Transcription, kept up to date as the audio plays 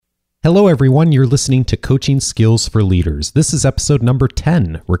Hello, everyone. You're listening to Coaching Skills for Leaders. This is episode number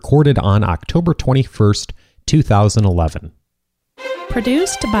 10, recorded on October 21st, 2011.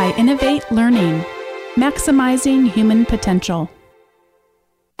 Produced by Innovate Learning, maximizing human potential.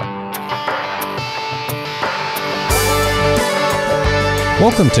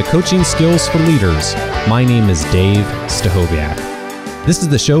 Welcome to Coaching Skills for Leaders. My name is Dave Stachowiak. This is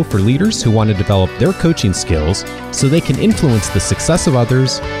the show for leaders who want to develop their coaching skills so they can influence the success of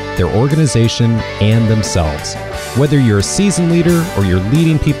others, their organization, and themselves. Whether you're a seasoned leader or you're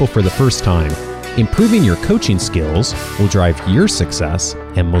leading people for the first time, improving your coaching skills will drive your success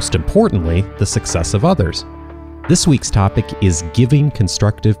and, most importantly, the success of others. This week's topic is giving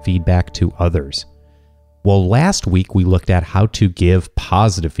constructive feedback to others. Well, last week we looked at how to give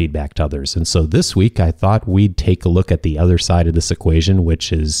positive feedback to others. And so this week I thought we'd take a look at the other side of this equation,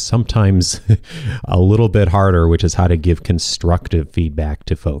 which is sometimes a little bit harder, which is how to give constructive feedback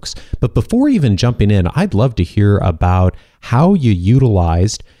to folks. But before even jumping in, I'd love to hear about how you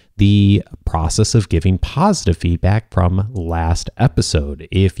utilized the process of giving positive feedback from last episode.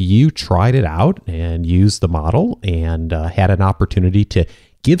 If you tried it out and used the model and had an opportunity to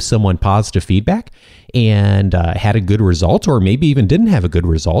give someone positive feedback and had a good result, or maybe even didn't have a good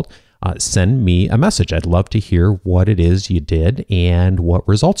result, send me a message. I'd love to hear what it is you did and what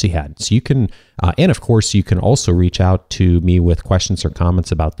results you had. So you can, and of course, you can also reach out to me with questions or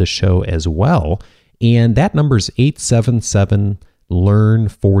comments about this show as well. And that number is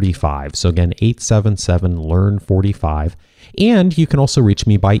 877-LEARN-45. So again, 877-LEARN-45. And you can also reach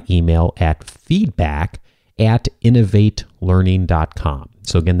me by email at feedback@innovatelearning.com.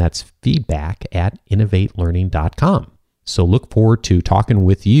 So again, that's feedback@innovatelearning.com. So look forward to talking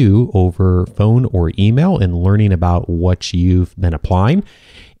with you over phone or email and learning about what you've been applying,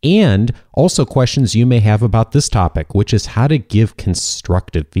 and also questions you may have about this topic, which is how to give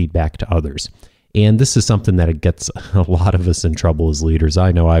constructive feedback to others. And this is something that gets a lot of us in trouble as leaders.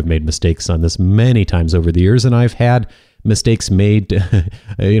 I know I've made mistakes on this many times over the years, and I've had mistakes made,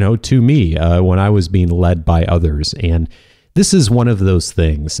 to me when I was being led by others. And this is one of those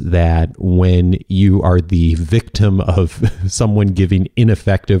things that when you are the victim of someone giving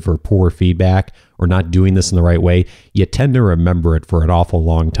ineffective or poor feedback or not doing this in the right way, you tend to remember it for an awful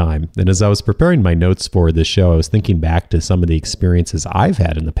long time. And as I was preparing my notes for this show, I was thinking back to some of the experiences I've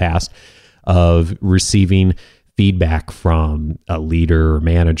had in the past of receiving feedback from a leader or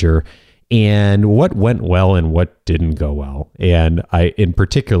manager, and what went well and what didn't go well. And in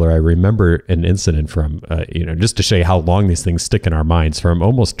particular, I remember an incident from, just to show you how long these things stick in our minds, from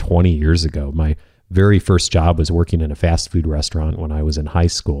almost 20 years ago. My very first job was working in a fast food restaurant when I was in high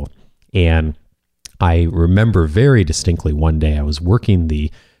school. And I remember very distinctly one day I was working the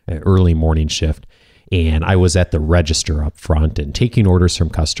early morning shift, and I was at the register up front and taking orders from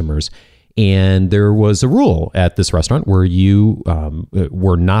customers. And there was a rule at this restaurant where you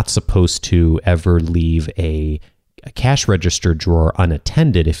were not supposed to ever leave a cash register drawer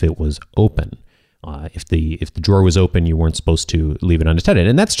unattended if it was open. If the drawer was open, you weren't supposed to leave it unattended,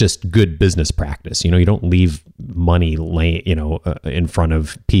 and that's just good business practice. You don't leave money in front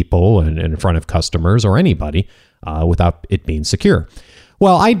of people and in front of customers or anybody without it being secure.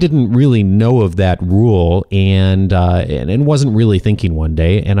 Well, I didn't really know of that rule and wasn't really thinking one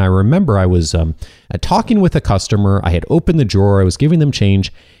day. And I remember I was talking with a customer. I had opened the drawer. I was giving them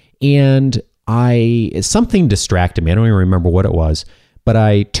change, and something distracted me. I don't even remember what it was, but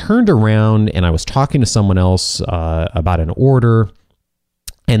I turned around and I was talking to someone else about an order.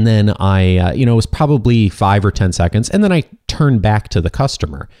 And then it was probably 5 or 10 seconds. And then I turned back to the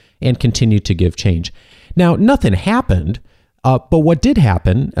customer and continued to give change. Now, nothing happened. But what did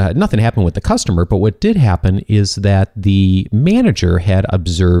happen, nothing happened with the customer, but what did happen is that the manager had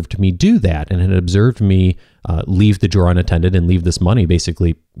observed me do that and had observed me leave the drawer unattended and leave this money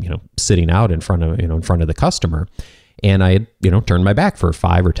basically, sitting out in front of the customer. And I had, turned my back for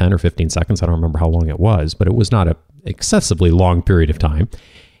 5 or 10 or 15 seconds. I don't remember how long it was, but it was not an excessively long period of time.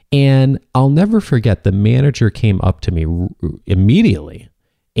 And I'll never forget, the manager came up to me immediately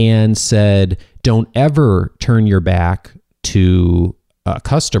and said, "Don't ever turn your back to a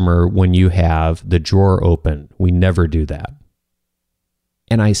customer when you have the drawer open. We never do that."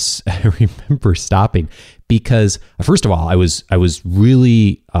 And I remember stopping because, first of all, I was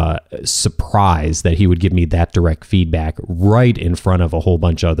really surprised that he would give me that direct feedback right in front of a whole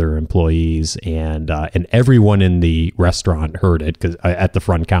bunch of other employees, and everyone in the restaurant heard it because at the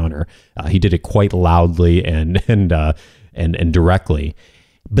front counter, he did it quite loudly and directly.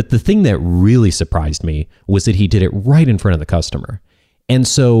 But the thing that really surprised me was that he did it right in front of the customer. And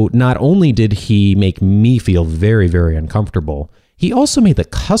so not only did he make me feel very, very uncomfortable, he also made the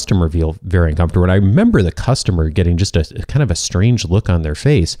customer feel very uncomfortable. And I remember the customer getting just a kind of a strange look on their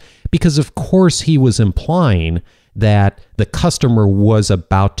face because, of course, he was implying that the customer was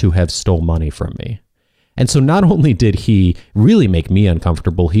about to have stole money from me. And so not only did he really make me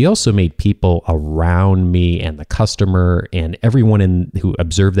uncomfortable, he also made people around me and the customer and everyone who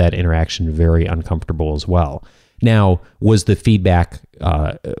observed that interaction very uncomfortable as well. Now, was the feedback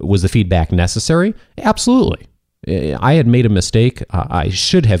necessary? Absolutely. I had made a mistake. I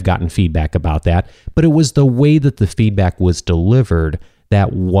should have gotten feedback about that, but it was the way that the feedback was delivered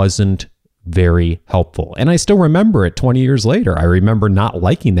that wasn't very helpful. And I still remember it 20 years later. I remember not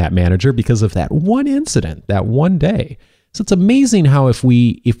liking that manager because of that one incident, that one day. So it's amazing how if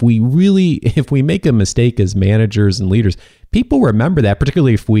we make a mistake as managers and leaders, people remember that,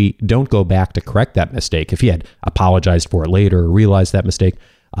 particularly if we don't go back to correct that mistake. If he had apologized for it later or realized that mistake,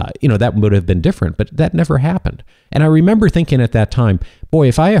 that would have been different, but that never happened. And I remember thinking at that time, boy,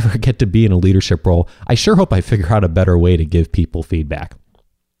 if I ever get to be in a leadership role, I sure hope I figure out a better way to give people feedback.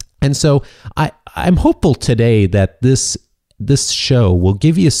 And so I'm hopeful today that this show will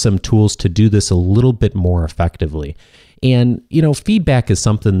give you some tools to do this a little bit more effectively. And, feedback is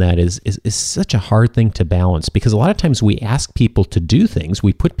something that is such a hard thing to balance because a lot of times we ask people to do things.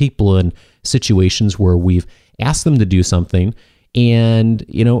 We put people in situations where we've asked them to do something and,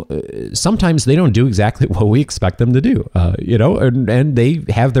 sometimes they don't do exactly what we expect them to do, and they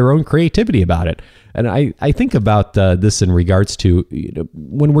have their own creativity about it. And I think about this in regards to,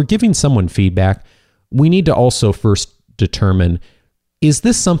 when we're giving someone feedback, we need to also first determine, is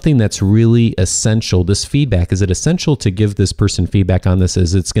this something that's really essential? This feedback, is it essential to give this person feedback on this?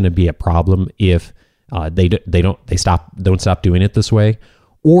 Is it's going to be a problem if they don't stop doing it this way?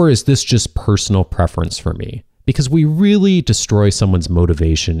 Or is this just personal preference for me? Because we really destroy someone's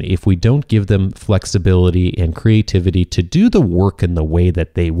motivation if we don't give them flexibility and creativity to do the work in the way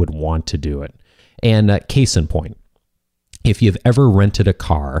that they would want to do it. And case in point, if you've ever rented a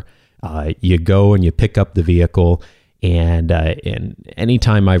car, you go and you pick up the vehicle, and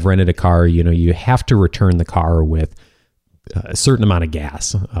anytime I've rented a car, you have to return the car with a certain amount of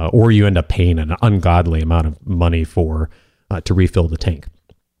gas, or you end up paying an ungodly amount of money to refill the tank.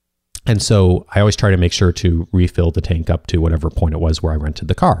 And so I always try to make sure to refill the tank up to whatever point it was where I rented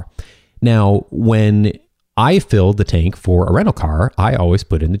the car. Now, when I filled the tank for a rental car, I always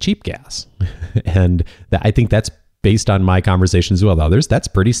put in the cheap gas. And I think that's based on my conversations with others. That's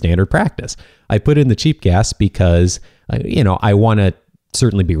pretty standard practice. I put in the cheap gas because, I want to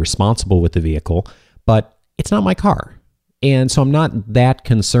certainly be responsible with the vehicle, but it's not my car. And so I'm not that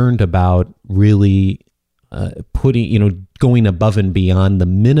concerned about really going above and beyond the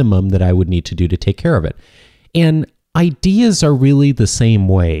minimum that I would need to do to take care of it. And ideas are really the same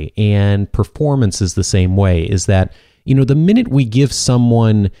way, and performance is the same way, is that, the minute we give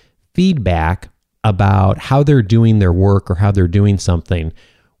someone feedback about how they're doing their work or how they're doing something,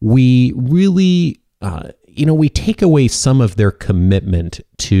 we really, we take away some of their commitment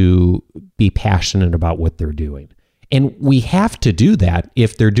to be passionate about what they're doing. And we have to do that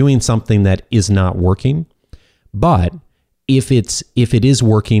if they're doing something that is not working. But if it is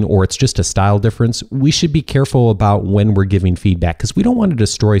working or it's just a style difference, we should be careful about when we're giving feedback because we don't want to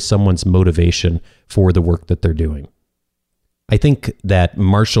destroy someone's motivation for the work that they're doing. I think that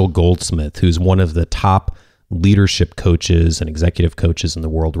Marshall Goldsmith, who's one of the top leadership coaches and executive coaches in the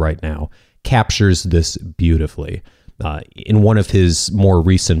world right now, captures this beautifully. In one of his more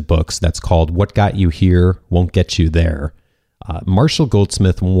recent books that's called What Got You Here Won't Get You There, Marshall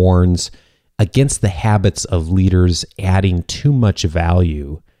Goldsmith warns against the habits of leaders adding too much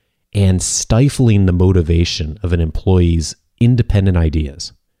value and stifling the motivation of an employee's independent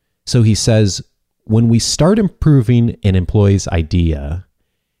ideas. So he says, when we start improving an employee's idea,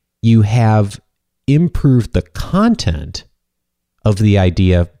 you have improved the content of the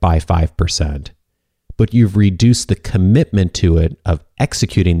idea by 5%, but you've reduced the commitment to it of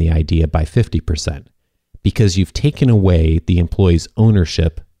executing the idea by 50% because you've taken away the employee's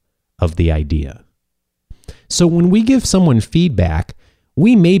ownership of the idea. So when we give someone feedback,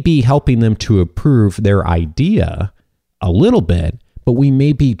 we may be helping them to improve their idea a little bit, but we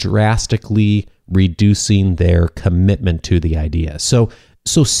may be drastically reducing their commitment to the idea. So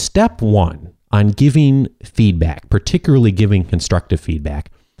step one on giving feedback, particularly giving constructive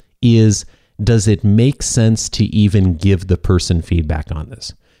feedback, is, does it make sense to even give the person feedback on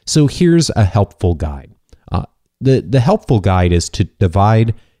this? So here's a helpful guide. The helpful guide is to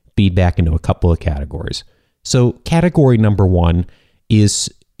divide feedback into a couple of categories. So category number one is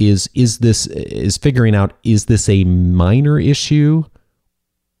figuring out, is this a minor issue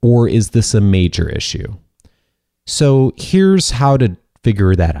or is this a major issue? So here's how to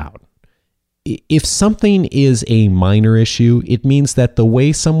figure that out. If something is a minor issue, it means that the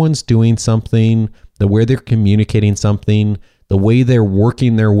way someone's doing something, the way they're communicating something, the way they're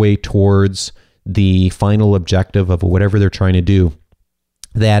working their way towards the final objective of whatever they're trying to do,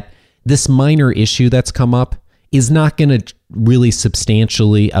 that this minor issue that's come up is not going to really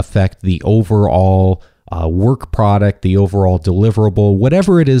substantially affect the overall work product, the overall deliverable,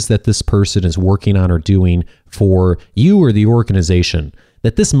 whatever it is that this person is working on or doing for you or the organization,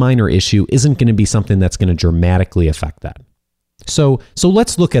 that this minor issue isn't going to be something that's going to dramatically affect that. So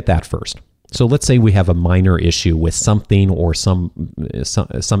let's look at that first. So let's say we have a minor issue with something or some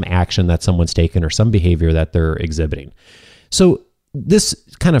action that someone's taken or some behavior that they're exhibiting. So this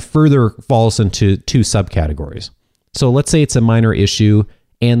kind of further falls into two subcategories. So let's say it's a minor issue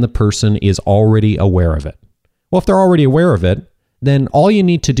and the person is already aware of it. Well, if they're already aware of it, then all you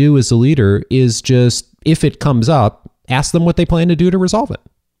need to do as a leader is just, if it comes up, ask them what they plan to do to resolve it.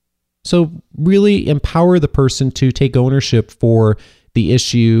 So really empower the person to take ownership for the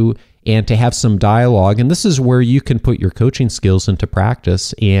issue and to have some dialogue. And this is where you can put your coaching skills into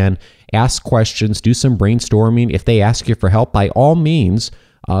practice and ask questions, do some brainstorming. If they ask you for help, by all means,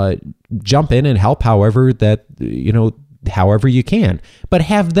 jump in and help however you can, but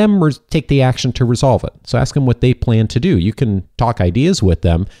have them take the action to resolve it. So ask them what they plan to do. You can talk ideas with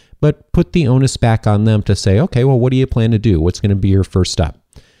them, but put the onus back on them to say, okay, well, what do you plan to do? What's going to be your first step?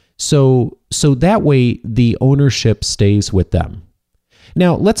 So that way the ownership stays with them.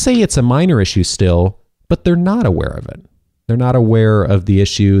 Now, let's say it's a minor issue still, but they're not aware of it. They're not aware of the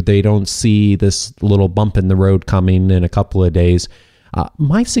issue. They don't see this little bump in the road coming in a couple of days.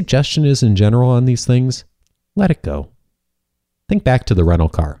 My suggestion is, in general on these things, let it go. Think back to the rental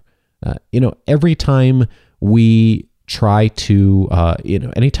car. Every time we try to,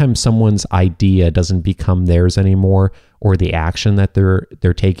 anytime someone's idea doesn't become theirs anymore, or the action that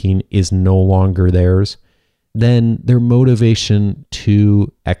they're taking is no longer theirs, then their motivation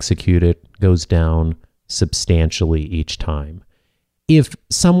to execute it goes down substantially each time. If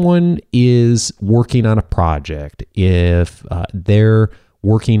someone is working on a project, if they're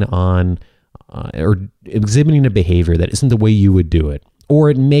working on or exhibiting a behavior that isn't the way you would do it, or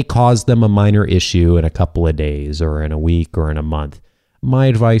it may cause them a minor issue in a couple of days or in a week or in a month, my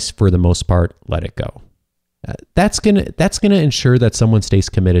advice for the most part, let it go. That's gonna ensure that someone stays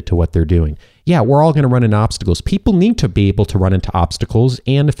committed to what they're doing. Yeah, we're all going to run into obstacles. People need to be able to run into obstacles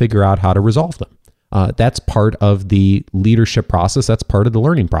and to figure out how to resolve them. That's part of the leadership process. That's part of the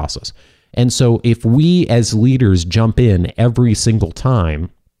learning process. And so if we as leaders jump in every single time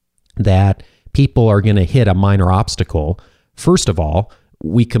that people are going to hit a minor obstacle, first of all,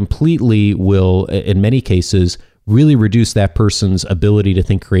 we completely will, in many cases, really reduce that person's ability to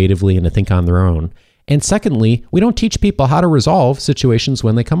think creatively and to think on their own. And secondly, we don't teach people how to resolve situations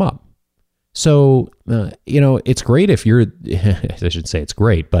when they come up. So, it's great if you're, I should say it's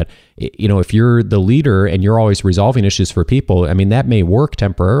great, but, if you're the leader and you're always resolving issues for people, that may work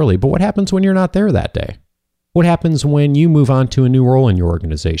temporarily, but what happens when you're not there that day? What happens when you move on to a new role in your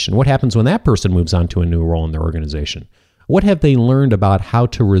organization? What happens when that person moves on to a new role in their organization? What have they learned about how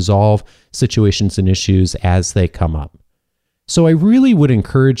to resolve situations and issues as they come up? So I really would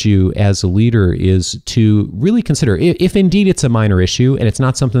encourage you as a leader is to really consider, if indeed it's a minor issue and it's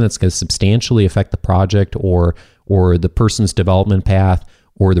not something that's going to substantially affect the project or the person's development path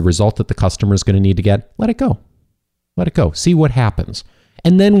or the result that the customer is going to need to get, let it go. Let it go. See what happens.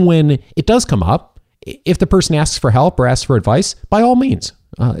 And then when it does come up, if the person asks for help or asks for advice, by all means,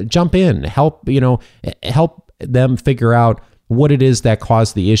 jump in, help them figure out what it is that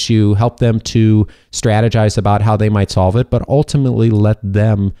caused the issue, help them to strategize about how they might solve it, but ultimately let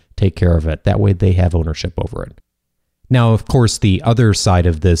them take care of it. That way they have ownership over it. Now, of course, the other side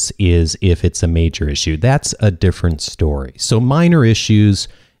of this is if it's a major issue. That's a different story. So minor issues,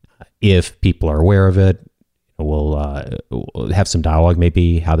 if people are aware of it, we'll have some dialogue,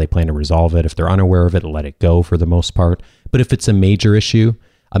 maybe how they plan to resolve it. If they're unaware of it, let it go for the most part. But if it's a major issue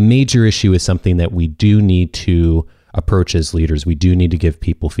is something that we do need to approach as leaders. We do need to give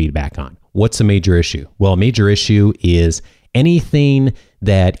people feedback on. What's a major issue? Well, a major issue is anything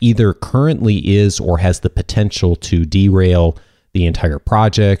that either currently is or has the potential to derail the entire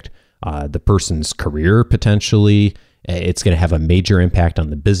project, the person's career potentially. It's going to have a major impact on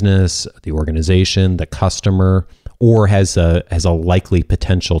the business, the organization, the customer, or has a likely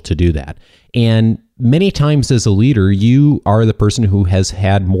potential to do that. And many times as a leader, you are the person who has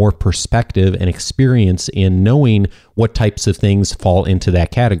had more perspective and experience in knowing what types of things fall into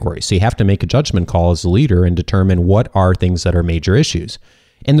that category. So you have to make a judgment call as a leader and determine what are things that are major issues.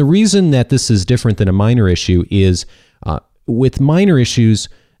 And the reason that this is different than a minor issue is with minor issues,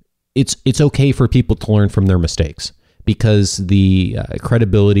 it's okay for people to learn from their mistakes because the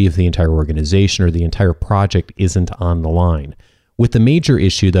credibility of the entire organization or the entire project isn't on the line. With the major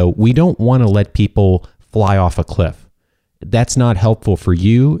issue, though, we don't want to let people fly off a cliff. That's not helpful for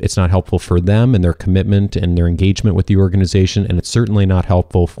you. It's not helpful for them and their commitment and their engagement with the organization. And it's certainly not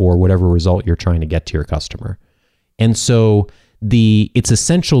helpful for whatever result you're trying to get to your customer. And so it's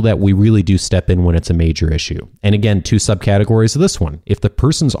essential that we really do step in when it's a major issue. And again, 2 subcategories of this one. If the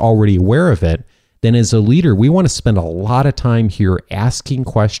person's already aware of it, then as a leader, we want to spend a lot of time here asking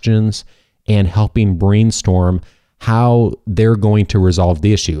questions and helping brainstorm how they're going to resolve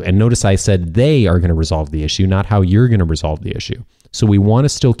the issue. And notice I said they are going to resolve the issue, not how you're going to resolve the issue. So we want to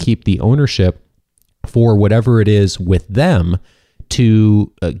still keep the ownership for whatever it is with them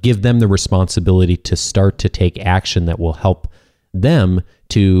to give them the responsibility to start to take action that will help them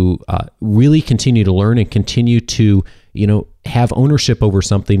to really continue to learn and continue to, have ownership over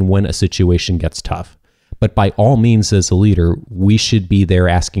something when a situation gets tough. But by all means, as a leader, we should be there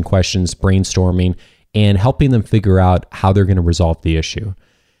asking questions, brainstorming, and helping them figure out how they're going to resolve the issue.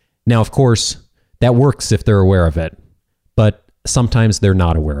 Now, of course, that works if they're aware of it, but sometimes they're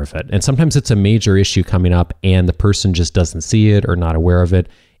not aware of it. And sometimes it's a major issue coming up and the person just doesn't see it or not aware of it.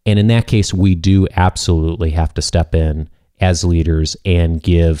 And in that case, we do absolutely have to step in as leaders and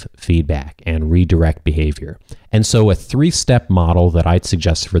give feedback and redirect behavior. And so a 3-step model that I'd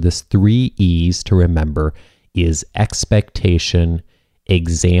suggest for this 3 E's to remember is expectation,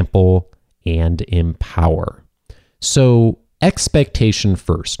 example, and empower. So expectation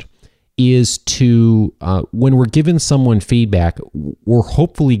first is to, when we're giving someone feedback, we're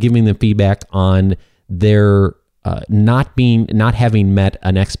hopefully giving them feedback on their not having met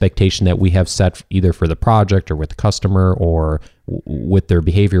an expectation that we have set either for the project or with the customer or with their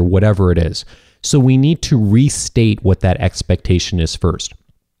behavior, whatever it is. So we need to restate what that expectation is first.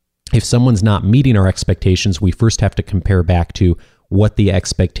 If someone's not meeting our expectations, we first have to compare back to what the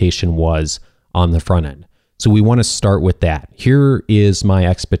expectation was on the front end. So we want to start with that. Here is my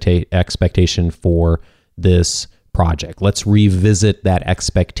expectation for this project. Let's revisit that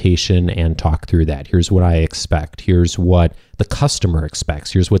expectation and talk through that. Here's what I expect. Here's what the customer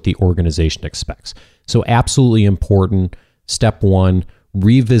expects. Here's what the organization expects. So absolutely important. Step 1,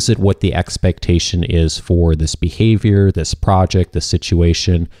 revisit what the expectation is for this behavior, this project, this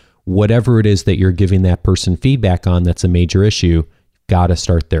situation, whatever it is that you're giving that person feedback on that's a major issue. Got to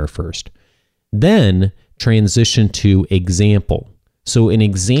start there first. Then transition to example. So an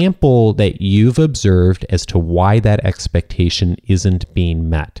example that you've observed as to why that expectation isn't being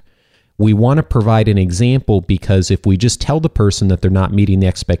met. We want to provide an example because if we just tell the person that they're not meeting the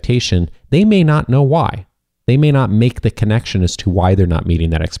expectation, they may not know why. They may not make the connection as to why they're not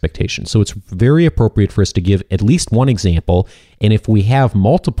meeting that expectation. So it's very appropriate for us to give at least one example. And if we have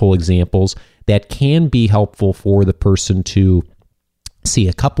multiple examples, that can be helpful for the person to see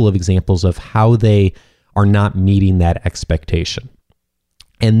a couple of examples of how they are not meeting that expectation.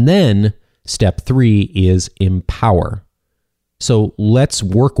 And then step 3 is empower. So let's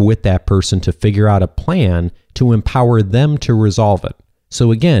work with that person to figure out a plan to empower them to resolve it.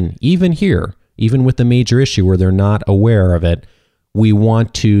 So again, even here, even with the major issue where they're not aware of it, we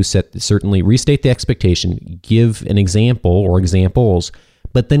want to certainly restate the expectation, give an example or examples,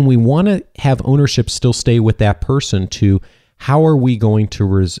 but then we want to have ownership still stay with that person to how are we going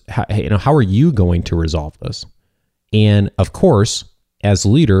to how are you going to resolve this? And of course, as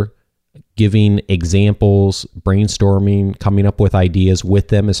leader, giving examples, brainstorming, coming up with ideas with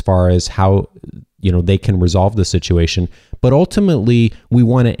them as far as how they can resolve the situation. But ultimately, we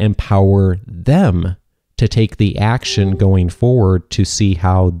want to empower them to take the action going forward to see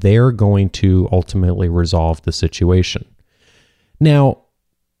how they're going to ultimately resolve the situation. Now,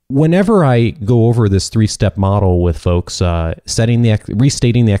 whenever I go over this 3-step model with folks, restating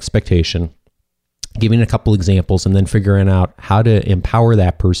the expectation, giving a couple examples, and then figuring out how to empower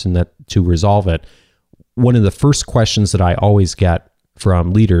that person to resolve it, one of the first questions that I always get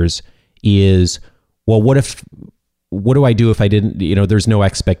from leaders is, well, what do I do if I didn't, there's no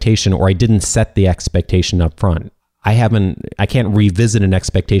expectation or I didn't set the expectation up front? I can't revisit an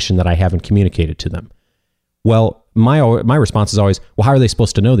expectation that I haven't communicated to them. Well, my response is always, well, how are they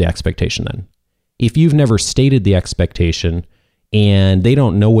supposed to know the expectation then? If you've never stated the expectation and they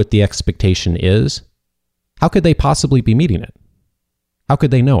don't know what the expectation is, how could they possibly be meeting it? How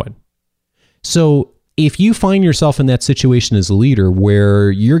could they know it? So if you find yourself in that situation as a leader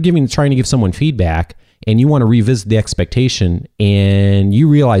where you're trying to give someone feedback and you want to revisit the expectation and you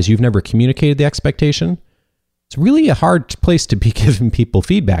realize you've never communicated the expectation, It's really a hard place to be giving people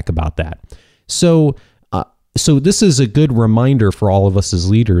feedback about that. So this is a good reminder for all of us as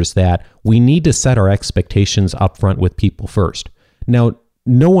leaders that we need to set our expectations up front with people first. Now,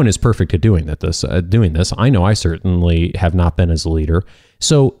 no one is perfect at doing this. I know I certainly have not been as a leader.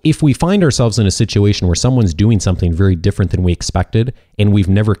 So if we find ourselves in a situation where someone's doing something very different than we expected, and we've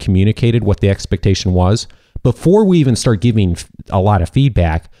never communicated what the expectation was, before we even start giving a lot of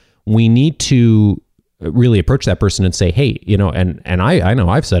feedback, we need to really approach that person and say, hey, and I know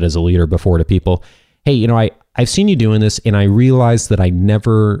I've said as a leader before to people, hey, I've seen you doing this, and I realized that I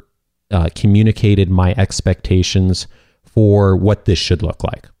never communicated my expectations for what this should look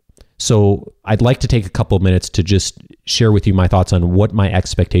like. So I'd like to take a couple of minutes to just share with you my thoughts on what my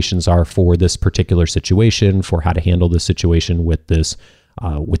expectations are for this particular situation, for how to handle this situation with this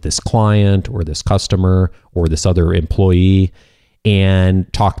client or this customer or this other employee,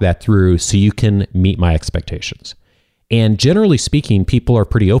 and talk that through so you can meet my expectations. And generally speaking, people are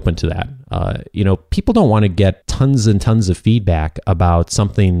pretty open to that. People don't want to get tons and tons of feedback about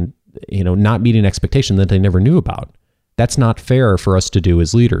something, not meeting expectation that they never knew about. That's not fair for us to do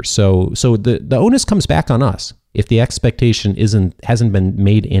as leaders. So the onus comes back on us if the expectation hasn't been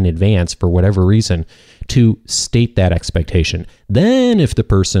made in advance for whatever reason, to state that expectation. Then if the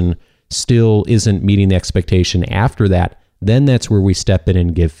person still isn't meeting the expectation after that, then that's where we step in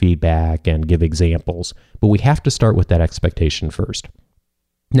and give feedback and give examples. But we have to start with that expectation first.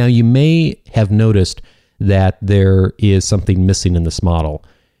 Now, you may have noticed that there is something missing in this model.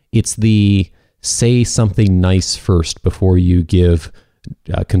 It's the say something nice first before you give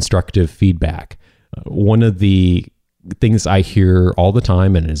constructive feedback. One of the things I hear all the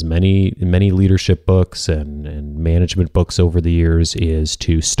time, and as many leadership books and management books over the years, is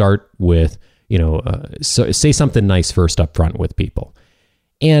to start with, say something nice first up front with people.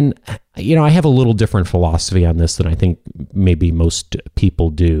 And, I have a little different philosophy on this than I think maybe most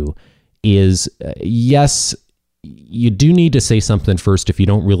people do, is yes, you do need to say something first if you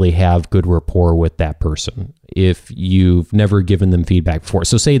don't really have good rapport with that person, if you've never given them feedback before.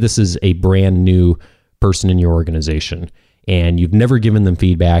 So say this is a brand new person in your organization and you've never given them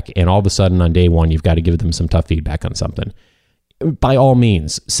feedback, and all of a sudden on day one, you've got to give them some tough feedback on something. By all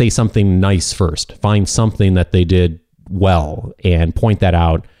means, say something nice first. Find something that they did well and point that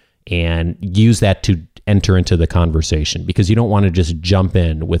out and use that to enter into the conversation, because you don't want to just jump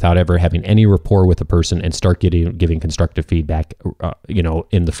in without ever having any rapport with the person and start giving constructive feedback,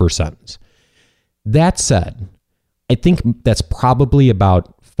 in the first sentence. That said, I think that's probably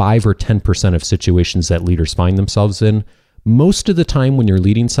about 5 or 10% of situations that leaders find themselves in. Most of the time when you're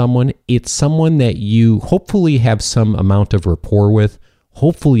leading someone, it's someone that you hopefully have some amount of rapport with,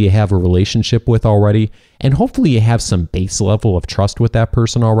 hopefully you have a relationship with already, and hopefully you have some base level of trust with that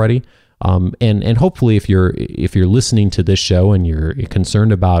person already. And hopefully if you're listening to this show and you're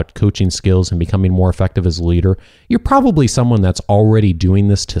concerned about coaching skills and becoming more effective as a leader, you're probably someone that's already doing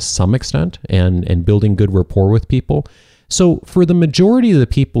this to some extent and building good rapport with people. So for the majority of the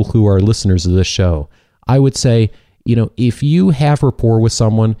people who are listeners of this show, I would say, if you have rapport with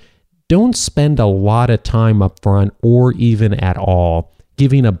someone, don't spend a lot of time up front or even at all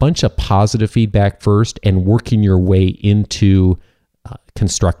giving a bunch of positive feedback first and working your way into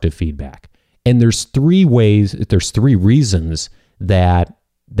constructive feedback. And there's three reasons that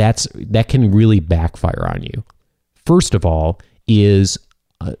can really backfire on you. First of all is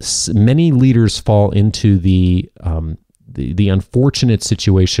many leaders fall into the unfortunate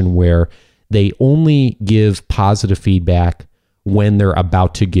situation where they only give positive feedback when they're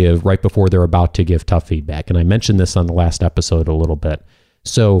about to give, right before they're about to give tough feedback. And I mentioned this on the last episode a little bit.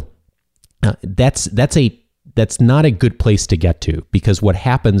 So that's not a good place to get to, because what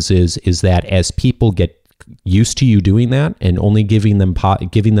happens is that as people get used to you doing that and only giving them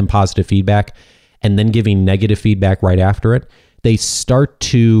positive feedback and then giving negative feedback right after it, they start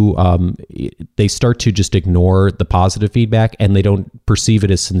to just ignore the positive feedback, and they don't perceive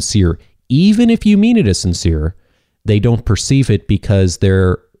it as sincere. Even if you mean it as sincere, they don't perceive it because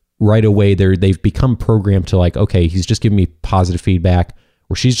they've become programmed to like, okay, he's just giving me positive feedback,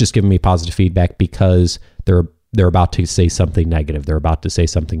 or she's just giving me positive feedback because they're about to say something negative. They're about to say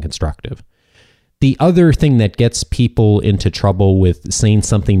something constructive. The other thing that gets people into trouble with saying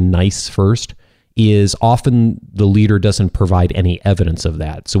something nice first is often the leader doesn't provide any evidence of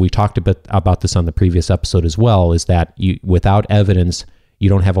that. So we talked a bit about this on the previous episode as well, is that without evidence, you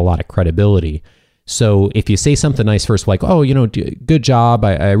don't have a lot of credibility. So if you say something nice first, like, oh, good job,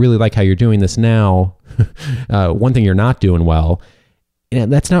 I really like how you're doing this now. One thing you're not doing well,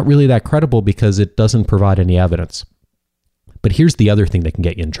 that's not really that credible because it doesn't provide any evidence. But here's the other thing that can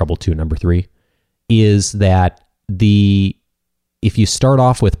get you in trouble too, number 3. is that if you start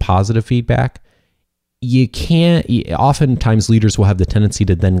off with positive feedback, oftentimes leaders will have the tendency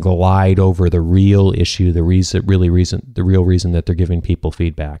to then glide over the real issue, the real reason that they're giving people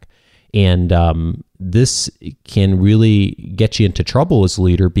feedback. And this can really get you into trouble as a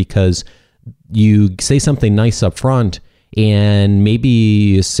leader, because you say something nice up front, and maybe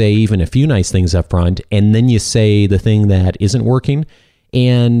you say even a few nice things up front, and then you say the thing that isn't working,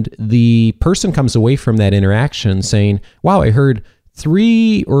 and the person comes away from that interaction saying, wow, I heard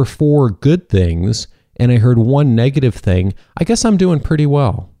 3 or 4 good things, and I heard 1 negative thing. I guess I'm doing pretty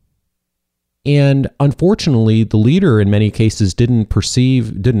well. And unfortunately, the leader in many cases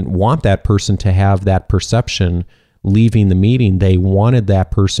didn't want that person to have that perception leaving the meeting. They wanted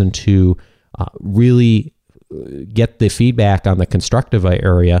that person to really get the feedback on the constructive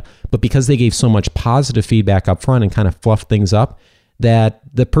area, but because they gave so much positive feedback up front and kind of fluffed things up, that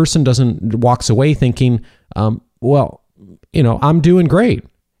the person walks away thinking, well, I'm doing great.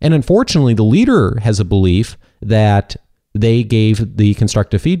 And unfortunately, the leader has a belief that they gave the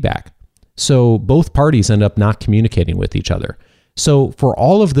constructive feedback. So both parties end up not communicating with each other. So for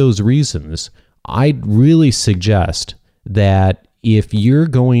all of those reasons, I'd really suggest that if you're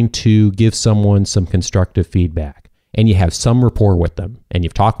going to give someone some constructive feedback and you have some rapport with them and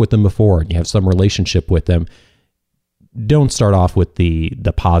you've talked with them before and you have some relationship with them, don't start off with the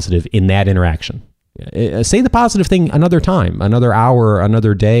positive in that interaction. Say the positive thing another time, another hour,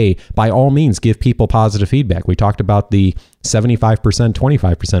 another day. By all means, give people positive feedback. We talked about the 75%,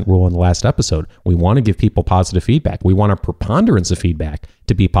 25% rule in the last episode. We want to give people positive feedback. We want a preponderance of feedback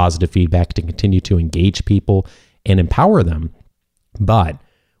to be positive feedback, to continue to engage people and empower them. But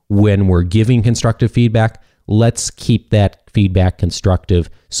when we're giving constructive feedback, let's keep that feedback constructive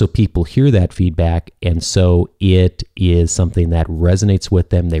so people hear that feedback, and so it is something that resonates with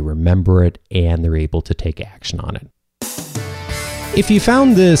them, they remember it, and they're able to take action on it. If you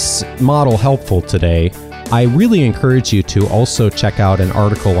found this model helpful today, I really encourage you to also check out an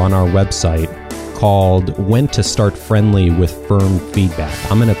article on our website called When to Start Friendly with Firm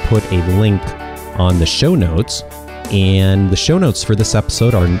Feedback. I'm going to put a link on the show notes. And the show notes for this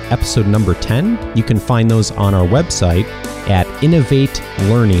episode are episode number 10. You can find those on our website at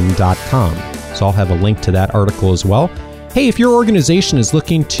innovatelearning.com. So I'll have a link to that article as well. Hey, if your organization is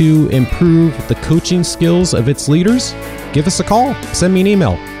looking to improve the coaching skills of its leaders, give us a call. Send me an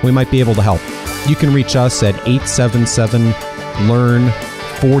email. We might be able to help. You can reach us at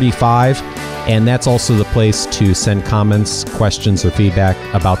 877-LEARN-45. And that's also the place to send comments, questions, or feedback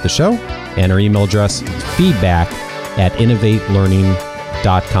about the show. And our email address,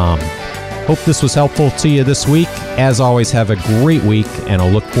 feedback@innovatelearning.com. Hope this was helpful to you this week. As always, have a great week, and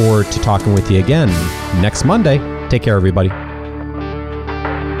I'll look forward to talking with you again next Monday. Take care, everybody.